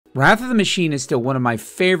Wrath of the Machine is still one of my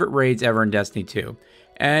favorite raids ever in Destiny 2.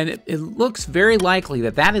 And it looks very likely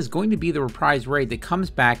that that is going to be the Reprised raid that comes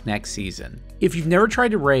back next season. If you've never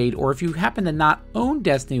tried to raid, or if you happen to not own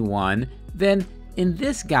Destiny 1, then in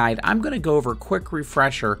this guide, I'm going to go over a quick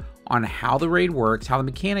refresher on how the raid works, how the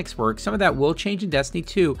mechanics work. Some of that will change in Destiny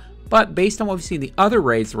 2, but based on what we've seen in the other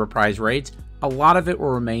raids, the Reprised raids, a lot of it will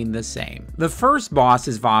remain the same. The first boss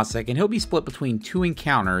is Vosik, and he'll be split between two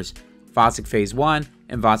encounters, Vosik Phase 1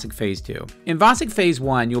 and Vosik Phase 2. In Vosik Phase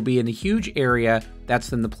 1, you'll be in a huge area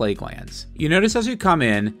that's in the Plague Lands. You notice as you come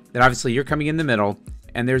in that obviously you're coming in the middle,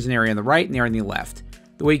 and there's an area on the right and an area on the left.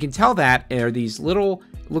 The way you can tell that are these little,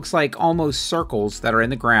 looks like almost circles that are in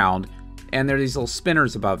the ground, and there are these little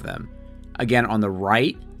spinners above them. Again, on the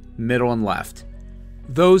right, middle, and left.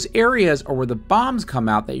 Those areas are where the bombs come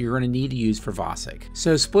out that you're going to need to use for Vosik.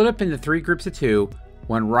 So split up into 3 groups of 2,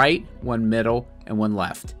 one right, one middle, and one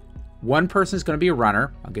left. One person is going to be a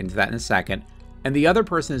runner, I'll get into that in a second, and the other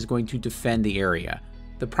person is going to defend the area.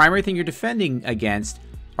 The primary thing you're defending against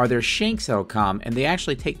are their shanks that'll come, and they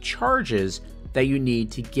actually take charges that you need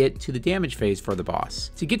to get to the damage phase for the boss.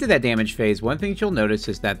 To get to that damage phase, one thing that you'll notice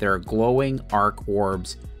is that there are glowing arc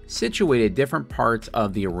orbs situated at different parts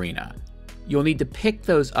of the arena. You'll need to pick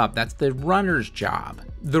those up. That's the runner's job.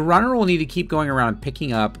 The runner will need to keep going around and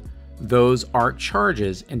picking up those arc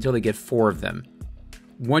charges until they get 4 of them.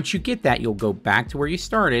 Once you get that, you'll go back to where you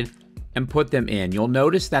started and put them in. You'll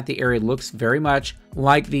notice that the area looks very much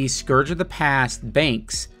like the Scourge of the Past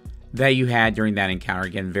banks that you had during that encounter.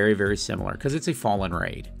 Again, very, very similar because it's a fallen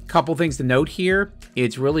raid. Couple things to note here.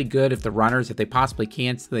 It's really good if the runners, if they possibly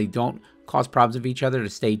can, so they don't cause problems with each other, to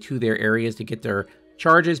stay to their areas to get their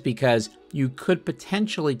charges, because you could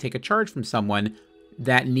potentially take a charge from someone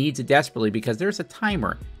that needs it desperately, because there's a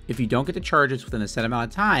timer. If you don't get the charges within a set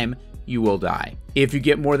amount of time, you will die. If you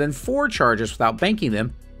get more than 4 charges without banking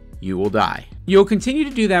them, you will die. You'll continue to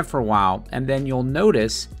do that for a while, and then you'll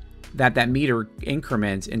notice that that meter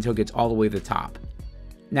increments until it gets all the way to the top.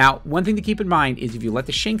 Now, one thing to keep in mind is if you let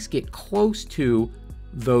the shanks get close to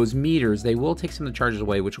those meters, they will take some of the charges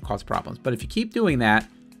away, which will cause problems. But if you keep doing that,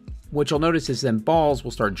 what you'll notice is then balls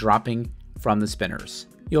will start dropping from the spinners.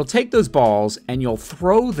 You'll take those balls and you'll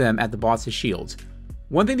throw them at the boss's shields.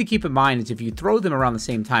 One thing to keep in mind is if you throw them around the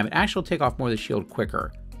same time, it actually will take off more of the shield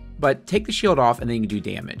quicker. But take the shield off and then you can do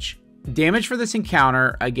damage. Damage for this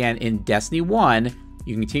encounter, again, in Destiny 1,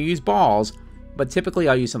 you can continue to use balls, but typically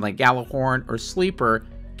I'll use something like Gallahorn or Sleeper.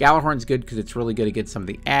 Gallahorn's good because it's really good against some of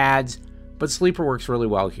the ads, but Sleeper works really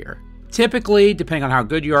well here. Typically, depending on how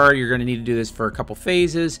good you are, you're going to need to do this for a couple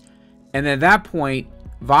phases, and then at that point,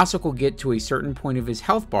 Vosik will get to a certain point of his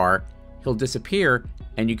health bar, he'll disappear,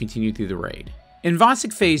 and you continue through the raid. In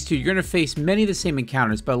Vosik Phase 2, you're going to face many of the same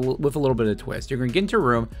encounters, but with a little bit of a twist. You're going to get into a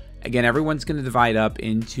room. Again, everyone's going to divide up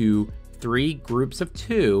into 3 groups of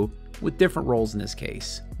 2 with different roles in this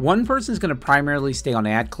case. One person is going to primarily stay on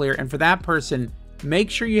ad clear, and for that person, make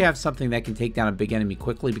sure you have something that can take down a big enemy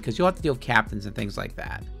quickly, because you'll have to deal with captains and things like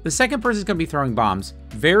that. The second person is going to be throwing bombs,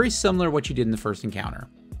 very similar to what you did in the first encounter.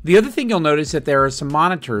 The other thing you'll notice is that there are some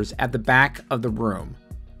monitors at the back of the room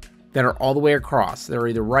that are all the way across. They're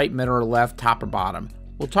either right, middle, or left, top, or bottom.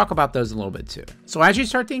 We'll talk about those in a little bit too. So as you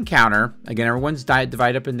start the encounter, again, everyone's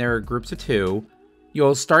divided up in their groups of 2,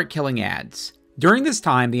 you'll start killing ads. During this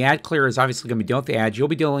time, the ad clear is obviously going to be dealing with the ads. You'll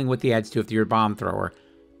be dealing with the ads too if you're a bomb thrower.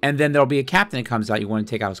 And then there'll be a captain that comes out you want to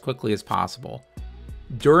take out as quickly as possible.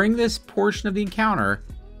 During this portion of the encounter,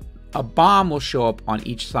 a bomb will show up on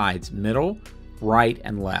each side's middle, right,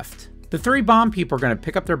 and left. The 3 bomb people are going to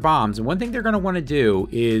pick up their bombs, and one thing they're going to want to do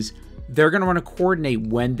is they're going to want to coordinate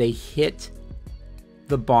when they hit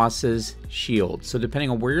the boss's shield. So depending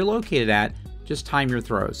on where you're located at, just time your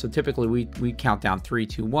throws. So typically we count down 3,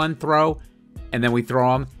 2, 1, throw, and then we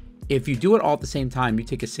throw them. If you do it all at the same time, you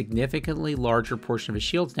take a significantly larger portion of his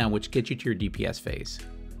shields down, which gets you to your DPS phase.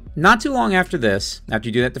 Not too long after this, after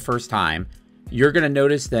you do that the first time, you're going to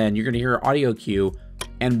notice then you're going to hear an audio cue,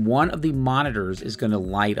 and one of the monitors is going to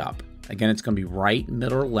light up. Again, it's going to be right,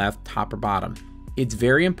 middle, or left, top, or bottom. It's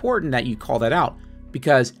very important that you call that out,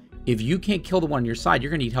 because if you can't kill the one on your side, you're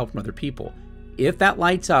going to need help from other people. If that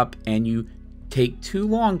lights up and you take too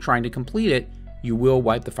long trying to complete it, you will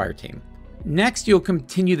wipe the fire team. Next, you'll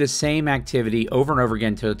continue the same activity over and over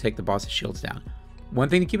again until you take the boss's shields down. One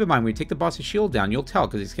thing to keep in mind, when you take the boss's shield down, you'll tell,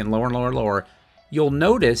 because it's getting lower and lower and lower, you'll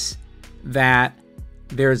notice that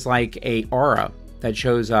there's like a aura that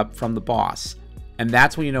shows up from the boss, and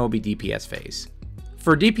that's when you know it'll be DPS phase.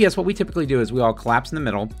 For DPS, what we typically do is we all collapse in the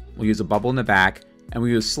middle, we'll use a bubble in the back, and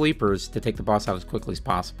we use sleepers to take the boss out as quickly as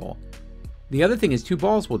possible. The other thing is 2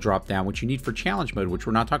 balls will drop down, which you need for challenge mode, which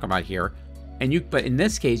we're not talking about here, but in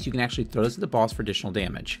this case, you can actually throw those at the boss for additional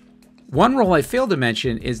damage. One role I failed to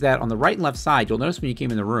mention is that on the right and left side, you'll notice when you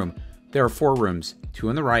came in the room, there are 4 rooms, 2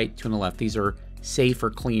 on the right, 2 on the left. These are safe or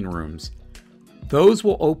clean rooms. Those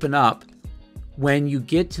will open up when you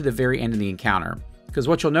get to the very end of the encounter. Because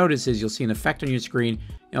what you'll notice is you'll see an effect on your screen,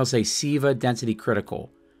 and it'll say Siva Density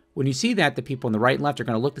Critical. When you see that, the people on the right and left are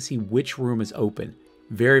going to look to see which room is open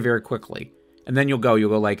very, very quickly. And then you'll go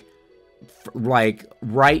like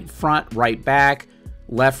right front, right back,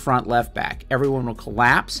 left front, left back. Everyone will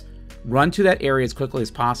collapse, run to that area as quickly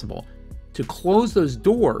as possible. To close those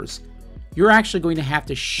doors, you're actually going to have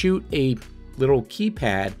to shoot a little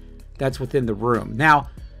keypad that's within the room. Now,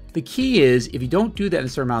 the key is, if you don't do that in a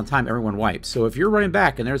certain amount of time, everyone wipes. So if you're running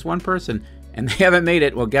back and there's one person and they haven't made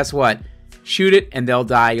it, well, guess what? Shoot it and they'll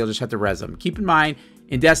die. You'll just have to res them. Keep in mind,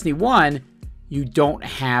 in Destiny 1, you don't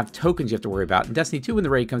have tokens you have to worry about. In Destiny 2, when the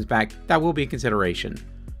raid comes back, that will be a consideration.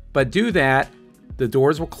 But do that, the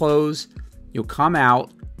doors will close, you'll come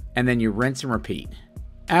out, and then you rinse and repeat.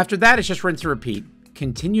 After that, it's just rinse and repeat.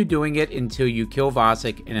 Continue doing it until you kill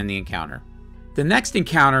Vosik and end the encounter. The next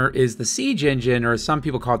encounter is the Siege Engine, or some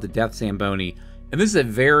people call it the Death Zamboni. And this is a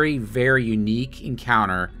very, very unique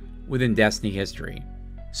encounter within Destiny history.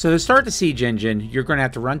 So to start the Siege Engine, you're going to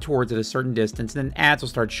have to run towards it a certain distance, and then ads will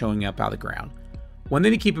start showing up out of the ground. One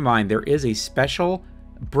thing to keep in mind, there is a special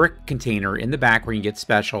brick container in the back where you get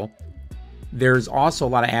special. There's also a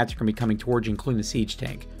lot of ads that are going to be coming towards you, including the Siege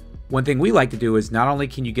Tank. One thing we like to do is not only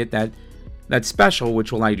can you get that special,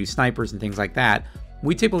 which will allow you to do snipers and things like that,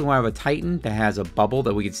 we typically want to have a Titan that has a bubble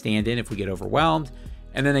that we can stand in if we get overwhelmed.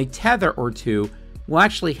 And then a tether or two will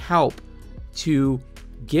actually help to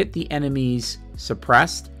get the enemies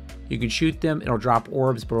suppressed. You can shoot them, it'll drop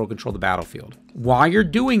orbs, but it'll control the battlefield. While you're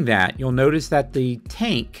doing that, you'll notice that the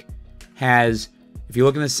tank has, if you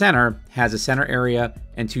look in the center, has a center area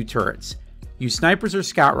and 2 turrets. Use snipers or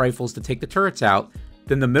scout rifles to take the turrets out,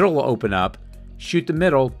 then the middle will open up, shoot the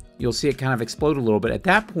middle, you'll see it kind of explode a little bit. At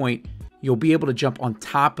that point, you'll be able to jump on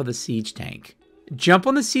top of the siege tank. Jump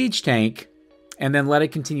on the siege tank, and then let it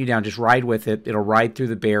continue down. Just ride with it. It'll ride through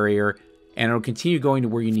the barrier, and it'll continue going to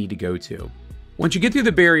where you need to go to. Once you get through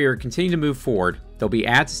the barrier, continue to move forward. There'll be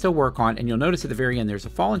ads to still work on, and you'll notice at the very end there's a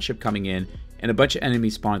fallen ship coming in, and a bunch of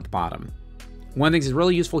enemies spawn at the bottom. One of the things that's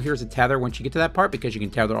really useful here is a tether once you get to that part, because you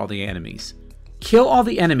can tether all the enemies. Kill all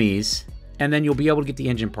the enemies, and then you'll be able to get the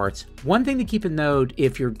engine parts. One thing to keep in note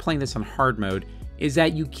if you're playing this on hard mode is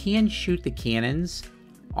that you can shoot the cannons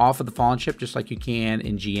off of the fallen ship just like you can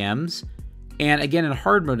in GMs. And again, in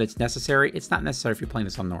hard mode it's necessary. It's not necessary if you're playing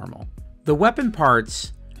this on normal. The weapon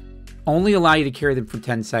parts only allow you to carry them for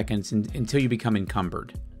 10 seconds until you become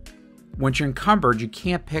encumbered. Once you're encumbered, you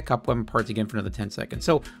can't pick up weapon parts again for another 10 seconds.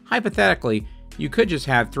 So hypothetically, you could just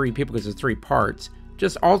have 3 people because there's 3 parts.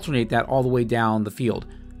 Just alternate that all the way down the field.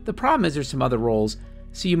 The problem is there's some other roles,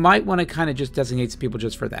 so you might want to kind of just designate some people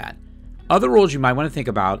just for that. Other roles you might want to think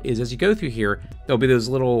about is as you go through here, there'll be those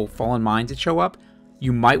little fallen mines that show up.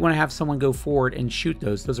 You might want to have someone go forward and shoot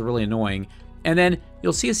those. Those are really annoying. And then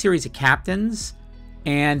you'll see a series of captains,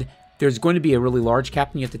 and there's going to be a really large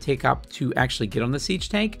captain you have to take up to actually get on the siege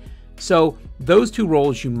tank. So those 2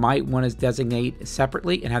 roles you might want to designate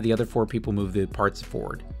separately and have the other 4 people move the parts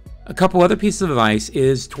forward. A couple other pieces of advice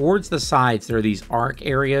is towards the sides, there are these arc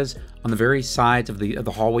areas on the very sides of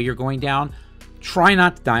the hallway you're going down. Try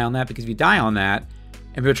not to die on that, because if you die on that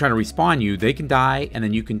and people are trying to respawn you, they can die and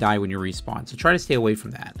then you can die when you respawn. So try to stay away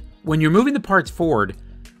from that. When you're moving the parts forward,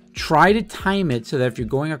 try to time it so that if you're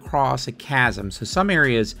going across a chasm, so some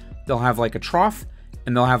areas they'll have like a trough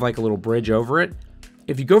and they'll have like a little bridge over it.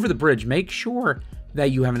 If you go over the bridge, make sure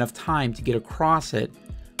that you have enough time to get across it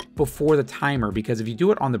before the timer, because if you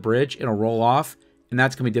do it on the bridge, it'll roll off, and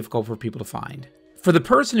that's going to be difficult for people to find. For the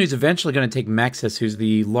person who's eventually going to take Mexis, who's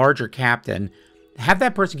the larger captain, have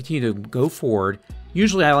that person continue to go forward.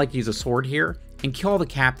 Usually I like to use a sword here and kill all the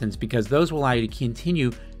captains, because those will allow you to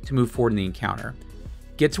continue to move forward in the encounter.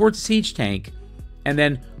 Get towards the siege tank, and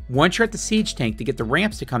then once you're at the siege tank, to get the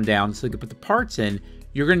ramps to come down so you can put the parts in,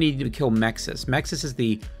 you're going to need to kill Mexis. Mexis is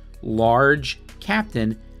the large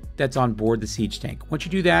captain that's on board the siege tank. Once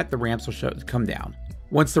you do that, the ramps will come down.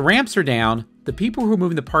 Once the ramps are down, the people who are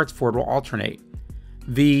moving the parts forward will alternate.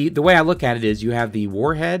 The way I look at it is you have the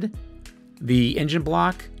warhead, the engine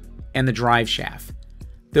block, and the drive shaft.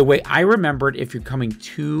 The way I remember it, if you're coming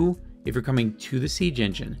to the siege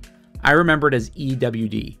engine, I remember it as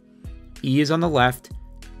EWD. E is on the left,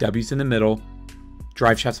 W's in the middle,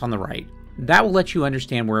 drive shaft's on the right. That will let you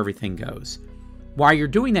understand where everything goes. While you're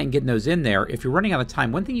doing that and getting those in there, if you're running out of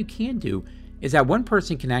time, one thing you can do is that one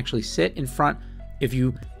person can actually sit in front. If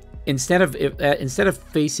you instead of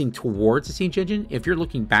facing towards the siege engine, if you're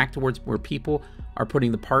looking back towards where people are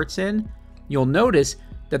putting the parts in, you'll notice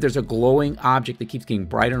that there's a glowing object that keeps getting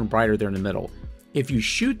brighter and brighter there in the middle. If you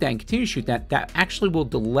shoot that and continue to shoot that, that actually will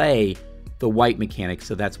delay the white mechanic,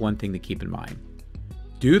 so that's one thing to keep in mind.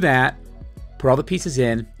 Do that, put all the pieces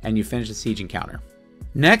in, and you finish the siege encounter.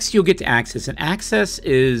 Next, you'll get to Aksis, and Aksis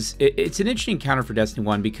it's an interesting encounter for Destiny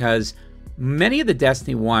 1 because many of the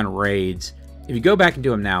Destiny 1 raids, if you go back and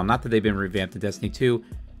do them now, not that they've been revamped to Destiny 2,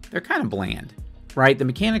 they're kind of bland, right? The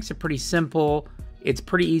mechanics are pretty simple. It's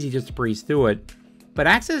pretty easy just to breeze through it. But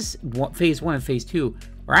Aksis Phase 1 and Phase 2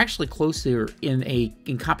 are actually closer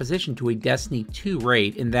in composition to a Destiny 2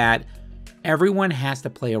 raid in that everyone has to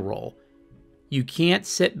play a role. You can't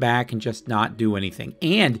sit back and just not do anything.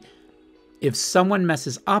 And if someone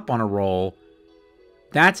messes up on a role,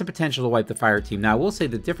 that's a potential to wipe the fire team. Now, I will say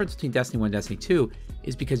the difference between Destiny 1 and Destiny 2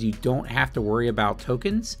 is because you don't have to worry about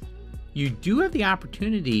tokens. You do have the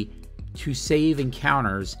opportunity to save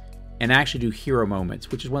encounters and actually do hero moments,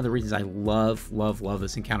 which is one of the reasons I love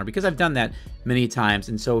this encounter, because I've done that many times,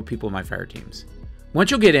 and so have people in my fire teams. Once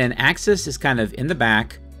you'll get in, Aksis is kind of in the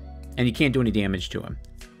back, and you can't do any damage to him.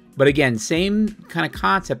 But again, same kind of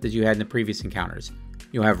concept as you had in the previous encounters.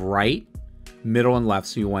 You'll have right, middle, and left,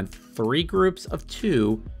 so you want 3 groups of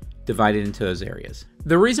 2 divided into those areas.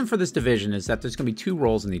 The reason for this division is that there's going to be 2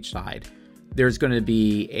 roles on each side. There's going to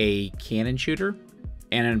be a cannon shooter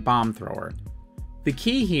and a bomb thrower. The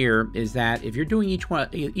key here is that if you're doing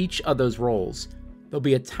each of those roles, there'll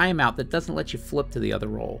be a timeout that doesn't let you flip to the other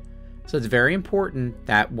role. So it's very important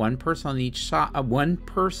that one person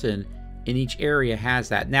in each area has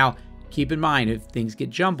that. Now, keep in mind, if things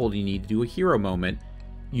get jumbled, you need to do a hero moment.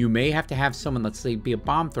 You may have to have someone, let's say, be a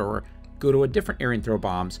bomb thrower, go to a different area and throw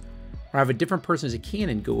bombs, or have a different person as a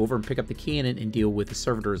cannon go over and pick up the cannon and deal with the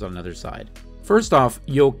servitors on the other side. First off,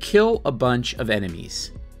 you'll kill a bunch of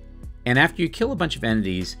enemies. And after you kill a bunch of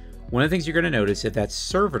entities, one of the things you're going to notice is that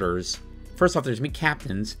servitors, first off, there's going to be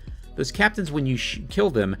captains. Those captains, when you kill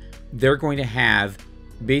them, they're going to have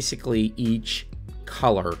basically each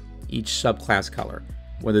color, each subclass color,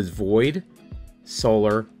 whether it's Void,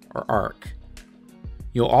 Solar, or Arc.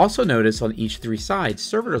 You'll also notice on each 3 sides,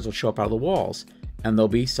 servitors will show up out of the walls, and they'll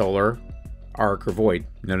be Solar, Arc, or Void.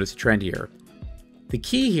 Notice a trend here. The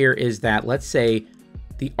key here is that, let's say,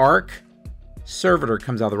 the Arc servitor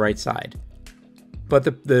comes out of the right side, but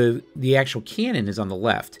the actual cannon is on the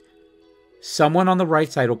left. Someone on the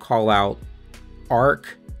right side will call out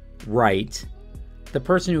Arc right. The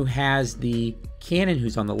person who has the cannon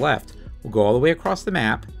who's on the left will go all the way across the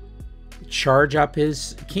map, charge up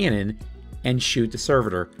his cannon, and shoot the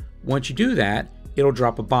servitor. Once you do that, it'll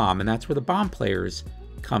drop a bomb, and that's where the bomb players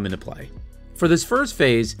come into play. For this first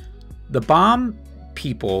phase, the bomb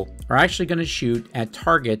people are actually going to shoot at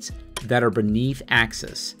targets that are beneath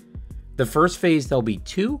Aksis. The first phase, there'll be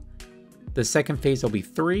 2. The second phase, there'll be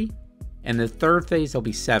 3. And the third phase, there'll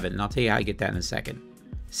be 7. And I'll tell you how I get that in a second.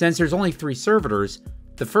 Since there's only 3 servitors,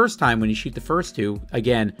 the first time when you shoot the first 2,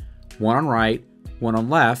 again, 1 on right, 1 on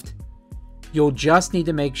left, you'll just need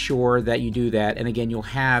to make sure that you do that. And again, you'll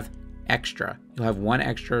have extra. You'll have 1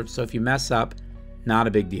 extra, so if you mess up, not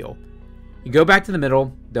a big deal. You go back to the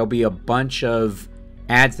middle, there'll be a bunch of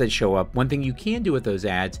ads that show up. One thing you can do with those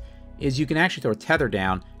ads is you can actually throw a tether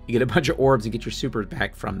down, you get a bunch of orbs and get your super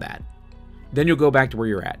back from that. Then you'll go back to where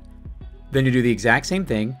you're at. Then you do the exact same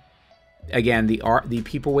thing. Again, the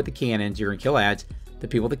people with the cannons, you're going to kill ads. The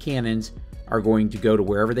people with the cannons are going to go to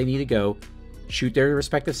wherever they need to go, shoot their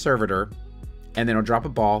respective servitor, and then it'll drop a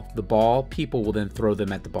ball. The ball people will then throw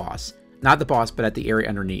them at the boss. Not the boss, but at the area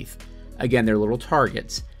underneath. Again, they're little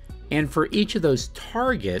targets. And for each of those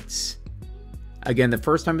targets, again, the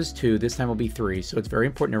first time is 2, this time will be 3, so it's very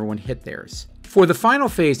important everyone hit theirs. For the final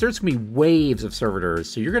phase, there's going to be waves of servitors,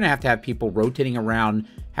 so you're going to have people rotating around,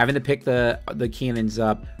 having to pick the cannons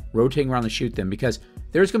up, rotating around to shoot them, because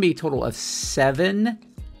there's going to be a total of 7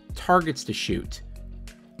 targets to shoot,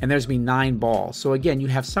 and there's going to be 9 balls. So again, you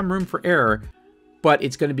have some room for error, but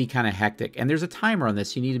it's going to be kind of hectic, and there's a timer on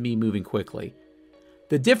this, so you need to be moving quickly.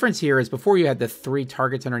 The difference here is before you had the 3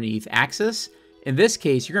 targets underneath Aksis, in this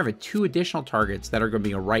case, you're going to have 2 additional targets that are going to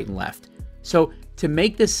be a right and left. So to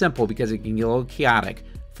make this simple, because it can get a little chaotic,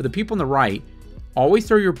 for the people on the right, always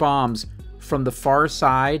throw your bombs from the far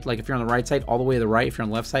side, like if you're on the right side, all the way to the right. If you're on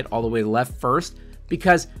the left side, all the way to the left first,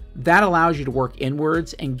 because that allows you to work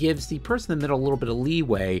inwards and gives the person in the middle a little bit of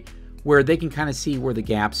leeway where they can kind of see where the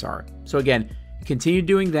gaps are. So again, continue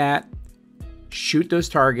doing that, shoot those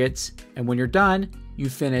targets, and when you're done, you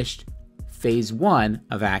finished Phase 1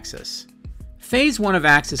 of Aksis. Phase 1 of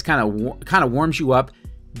Aksis kind of warms you up,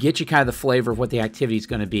 get you kind of the flavor of what the activity is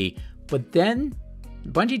going to be. But then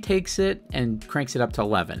Bungie takes it and cranks it up to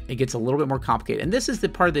 11. It gets a little bit more complicated. And this is the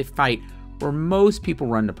part of the fight where most people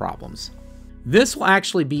run into problems. This will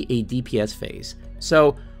actually be a DPS phase.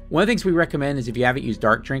 So one of the things we recommend is if you haven't used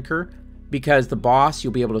Dark Drinker, because the boss,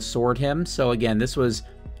 you'll be able to sword him. So again, this was,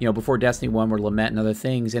 before Destiny 1 were Lament and other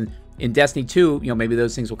things. And in Destiny 2, maybe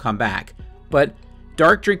those things will come back. But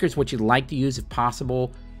Dark Drinker is what you'd like to use if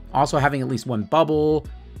possible. Also having at least one bubble.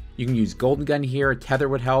 You can use Golden Gun here. Tether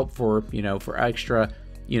would help for, for extra,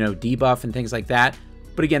 debuff and things like that.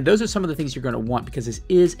 But again, those are some of the things you're going to want because this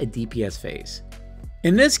is a DPS phase.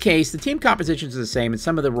 In this case, the team compositions are the same and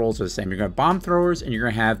some of the roles are the same. You're going to have bomb throwers and you're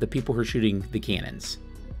going to have the people who are shooting the cannons.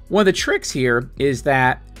 One of the tricks here is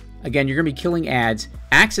that, again, you're going to be killing ads.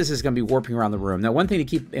 Aksis is going to be warping around the room. Now, one thing to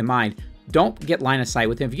keep in mind, don't get line of sight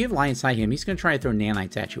with him. If you get line of sight him, he's going to try to throw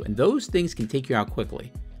nanites at you. And those things can take you out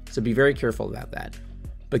quickly. So be very careful about that.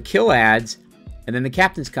 But kill ads, and then the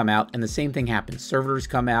captains come out, and the same thing happens. Servitors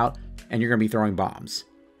come out, and you're going to be throwing bombs.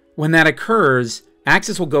 When that occurs,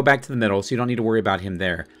 Aksis will go back to the middle, so you don't need to worry about him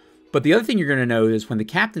there. But the other thing you're going to notice when the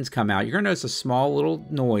captains come out, you're going to notice a small little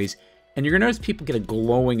noise, and you're going to notice people get a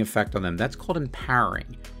glowing effect on them. That's called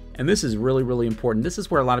empowering. And this is really, really important. This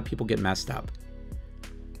is where a lot of people get messed up.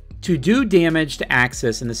 To do damage to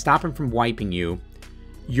Aksis and to stop him from wiping you,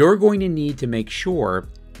 you're going to need to make sure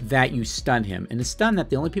that you stun him. And to stun that,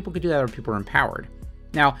 the only people who can do that are people who are empowered.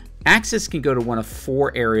 Now, Aksis can go to one of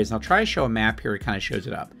 4 areas, and I'll try to show a map here. It kind of shows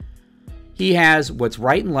it up. He has what's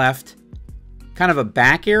right and left, kind of a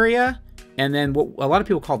back area, and then what a lot of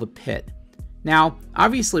people call the pit. Now,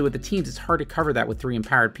 obviously with the teams, it's hard to cover that with 3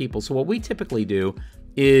 empowered people. So what we typically do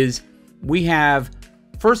is we have,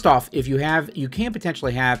 first off, if you can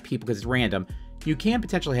potentially have people, because it's random, you can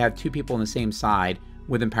potentially have 2 people on the same side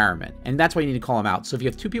with empowerment. And that's why you need to call them out. So if you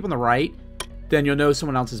have 2 people on the right, then you'll know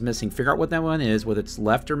someone else is missing. Figure out what that one is, whether it's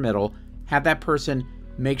left or middle. Have that person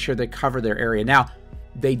make sure they cover their area. Now,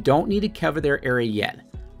 they don't need to cover their area yet.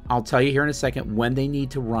 I'll tell you here in a second when they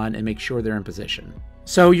need to run and make sure they're in position.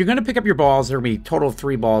 So you're going to pick up your balls. There will be a total of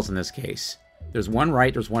 3 balls in this case. There's 1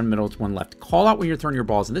 right, there's 1 middle, there's 1 left. Call out when you're throwing your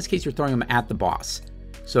balls. In this case, you're throwing them at the boss.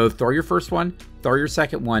 So throw your first one, throw your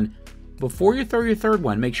second one. Before you throw your third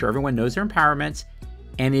one, make sure everyone knows their empowerments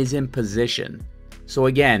and is in position. So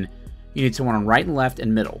again, you need someone on right and left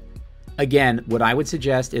and middle. Again, what I would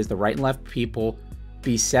suggest is the right and left people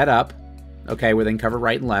be set up, okay, where they can cover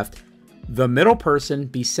right and left. The middle person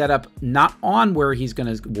be set up not on where he's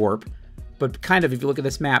going to warp, but kind of, if you look at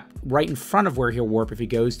this map, right in front of where he'll warp if he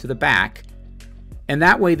goes to the back. And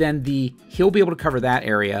that way then he'll be able to cover that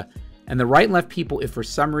area. And the right and left people, if for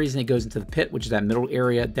some reason it goes into the pit, which is that middle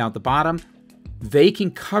area down at the bottom, they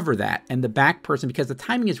can cover that. And the back person, because the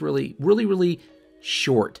timing is really, really, really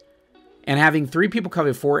short. And having 3 people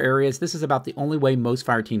cover 4 areas, this is about the only way most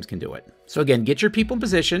fire teams can do it. So again, get your people in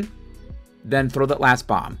position, then throw that last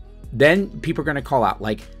bomb. Then people are going to call out,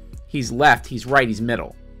 like, he's left, he's right, he's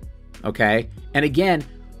middle. Okay? And again,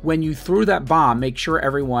 when you threw that bomb, make sure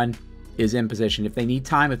everyone is in position. If they need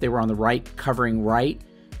time, if they were on the right, covering right,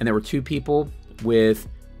 and there were 2 people with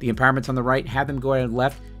the empowerments on the right, have them go ahead and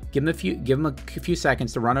left. Give them a few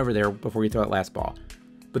seconds to run over there before you throw that last ball.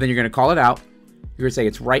 But then you're going to call it out. You're going to say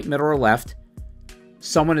it's right, middle, or left.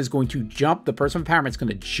 Someone is going to jump. The person with empowerment is going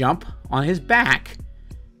to jump on his back.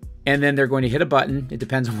 And then they're going to hit a button. It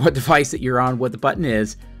depends on what device that you're on, what the button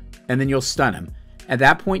is. And then you'll stun him. At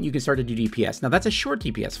that point, you can start to do DPS. Now, that's a short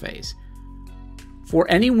DPS phase. For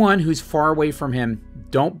anyone who's far away from him,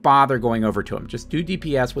 don't bother going over to him. Just do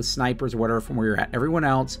DPS with snipers or whatever from where you're at. Everyone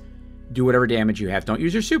else, do whatever damage you have. Don't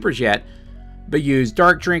use your supers yet, but use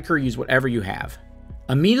Dark Drinker, use whatever you have.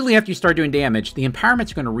 Immediately after you start doing damage, the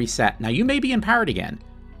empowerments are going to reset. Now, you may be empowered again,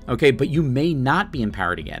 okay, but you may not be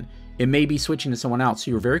empowered again. It may be switching to someone else.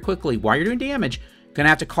 So you're very quickly, while you're doing damage, going to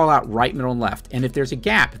have to call out right, middle, and left. And if there's a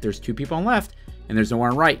gap, if there's 2 people on left and there's no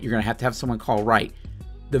one on right, you're going to have someone call right.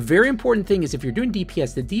 The very important thing is if you're doing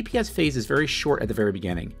DPS, the DPS phase is very short at the very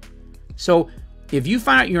beginning. So if you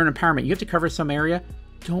find out you're in empowerment, you have to cover some area,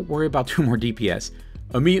 don't worry about doing more DPS.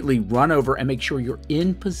 Immediately run over and make sure you're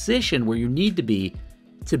in position where you need to be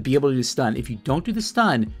able to do stun. If you don't do the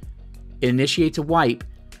stun, it initiates a wipe,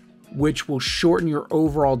 which will shorten your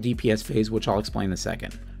overall DPS phase, which I'll explain in a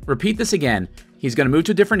second. Repeat this again. He's going to move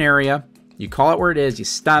to a different area. You call it where it is. You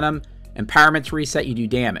stun him. Empowerments reset. You do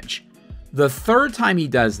damage. The third time he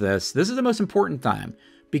does this is the most important time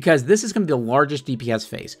because this is going to be the largest DPS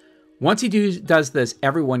phase. Once he does this,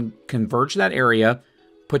 everyone converge that area,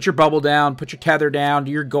 put your bubble down, put your tether down,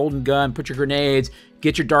 do your golden gun, put your grenades,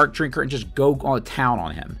 get your dark drinker, and just go on town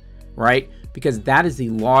on him, right? Because that is the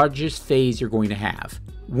largest phase you're going to have.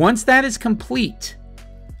 Once that is complete,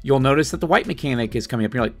 you'll notice that the white mechanic is coming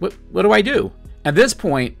up. You're like, what do I do? At this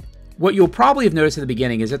point, what you'll probably have noticed at the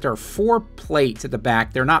beginning is that there are 4 plates at the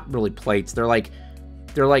back. They're not really plates. They're like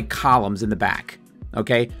columns in the back,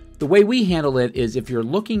 okay? The way we handle it is if you're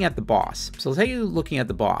looking at the boss. So say you're looking at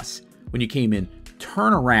the boss when you came in,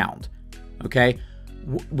 turn around, okay?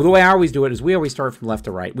 The way I always do it is we always start from left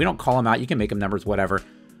to right. We don't call them out. You can make them numbers, whatever.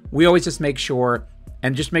 We always just make sure,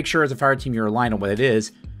 and just make sure as a fire team you're aligned on what it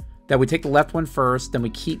is, that we take the left one first, then we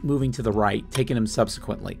keep moving to the right, taking them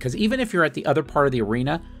subsequently. Because even if you're at the other part of the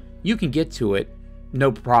arena, you can get to it,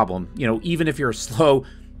 no problem. You know, even if you're slow,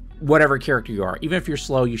 whatever character you are, even if you're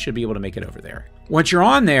slow, you should be able to make it over there. Once you're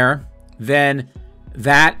on there, then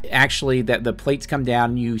the plates come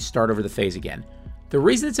down and you start over the phase again. The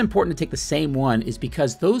reason it's important to take the same one is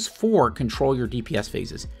because those 4 control your DPS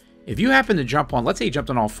phases. If you happen to jump on, let's say you jumped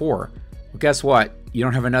on all 4, well, guess what? You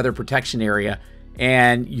don't have another protection area,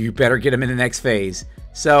 and you better get them in the next phase.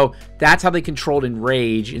 So that's how they controlled in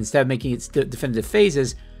Rage. Instead of making it definitive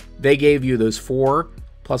phases, they gave you those 4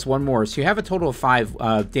 plus 1 more. So you have a total of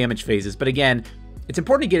 5 damage phases. But again, it's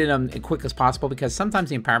important to get in them as quick as possible because sometimes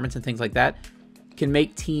the empowerments and things like that can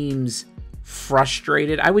make teams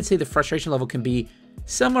frustrated. I would say the frustration level can be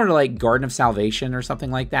similar to like Garden of Salvation or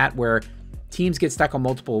something like that, where teams get stuck on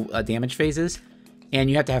multiple damage phases and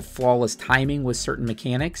you have to have flawless timing with certain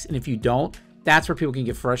mechanics. And if you don't, that's where people can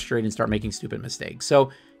get frustrated and start making stupid mistakes.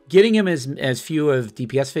 So getting them as few of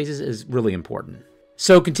DPS phases is really important.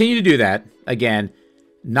 So continue to do that. Again,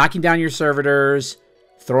 knocking down your servitors,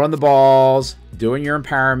 throwing the balls, doing your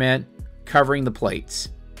empowerment, covering the plates.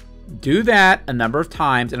 Do that a number of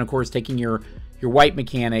times, and of course taking your white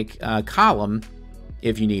mechanic column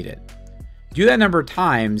if you need it. Do that a number of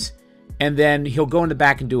times, and then he'll go in the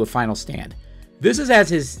back and do a final stand. This is as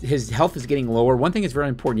his health is getting lower. One thing is very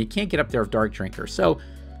important. You can't get up there with Dark Drinker. So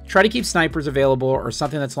try to keep snipers available or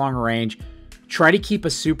something that's longer range. Try to keep a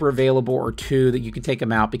super available or 2 that you can take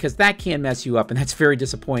him out, because that can mess you up, and that's very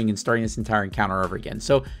disappointing in starting this entire encounter over again.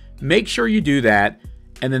 So make sure you do that,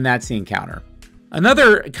 and then that's the encounter.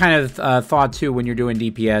 Another kind of thought too when you're doing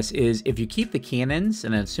DPS is if you keep the cannons,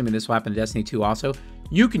 and I'm assuming this will happen in Destiny 2 also,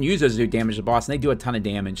 you can use those to do damage to the boss, and they do a ton of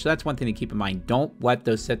damage. So that's one thing to keep in mind. Don't let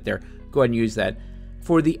those sit there. Go ahead and use that.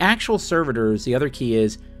 For the actual servitors, the other key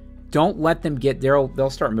is don't let them get there. They'll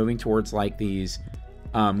start moving towards like these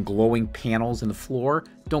glowing panels in the floor.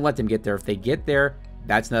 Don't let them get there. If they get there,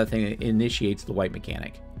 that's another thing that initiates the white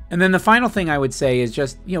mechanic. And then the final thing I would say is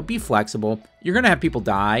just, be flexible. You're going to have people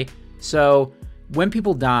die. So when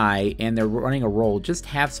people die and they're running a roll, just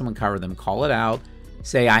have someone cover them. Call it out.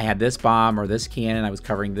 Say, I had this bomb or this cannon, I was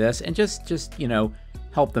covering this, and just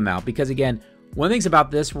help them out. Because again, one of the things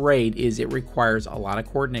about this raid is it requires a lot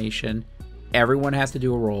of coordination. Everyone has to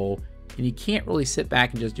do a roll, and you can't really sit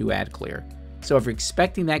back and just do ad clear. So if you're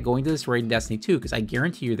expecting that going to this raid in Destiny 2, because I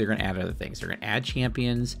guarantee you they're going to add other things. They're going to add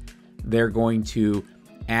champions. They're going to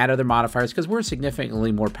add other modifiers, because we're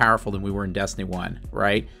significantly more powerful than we were in Destiny 1,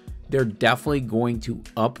 right? They're definitely going to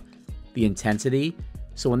up the intensity.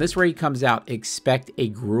 So when this raid comes out, expect a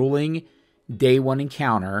grueling day 1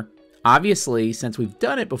 encounter. Obviously, since we've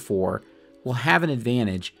done it before, we'll have an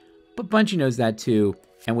advantage, but Bungie knows that too.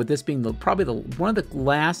 And with this being probably one of the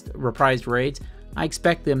last reprised raids, I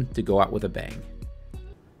expect them to go out with a bang.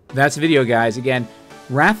 That's the video, guys. Again,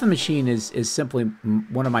 Wrath of the Machine is simply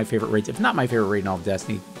one of my favorite raids, if not my favorite raid in all of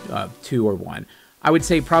Destiny 2 or 1. I would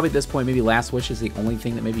say probably at this point, maybe Last Wish is the only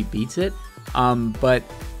thing that maybe beats it. But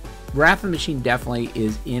Wrath of the Machine definitely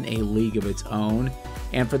is in a league of its own.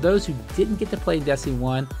 And for those who didn't get to play Destiny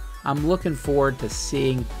 1, I'm looking forward to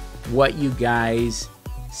seeing what you guys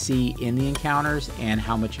see in the encounters and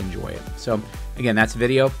how much you enjoy it. So again, that's the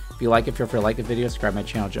video. If you like it, feel free to like the video, subscribe to my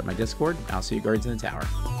channel, jump my Discord. I'll see you guards in the tower.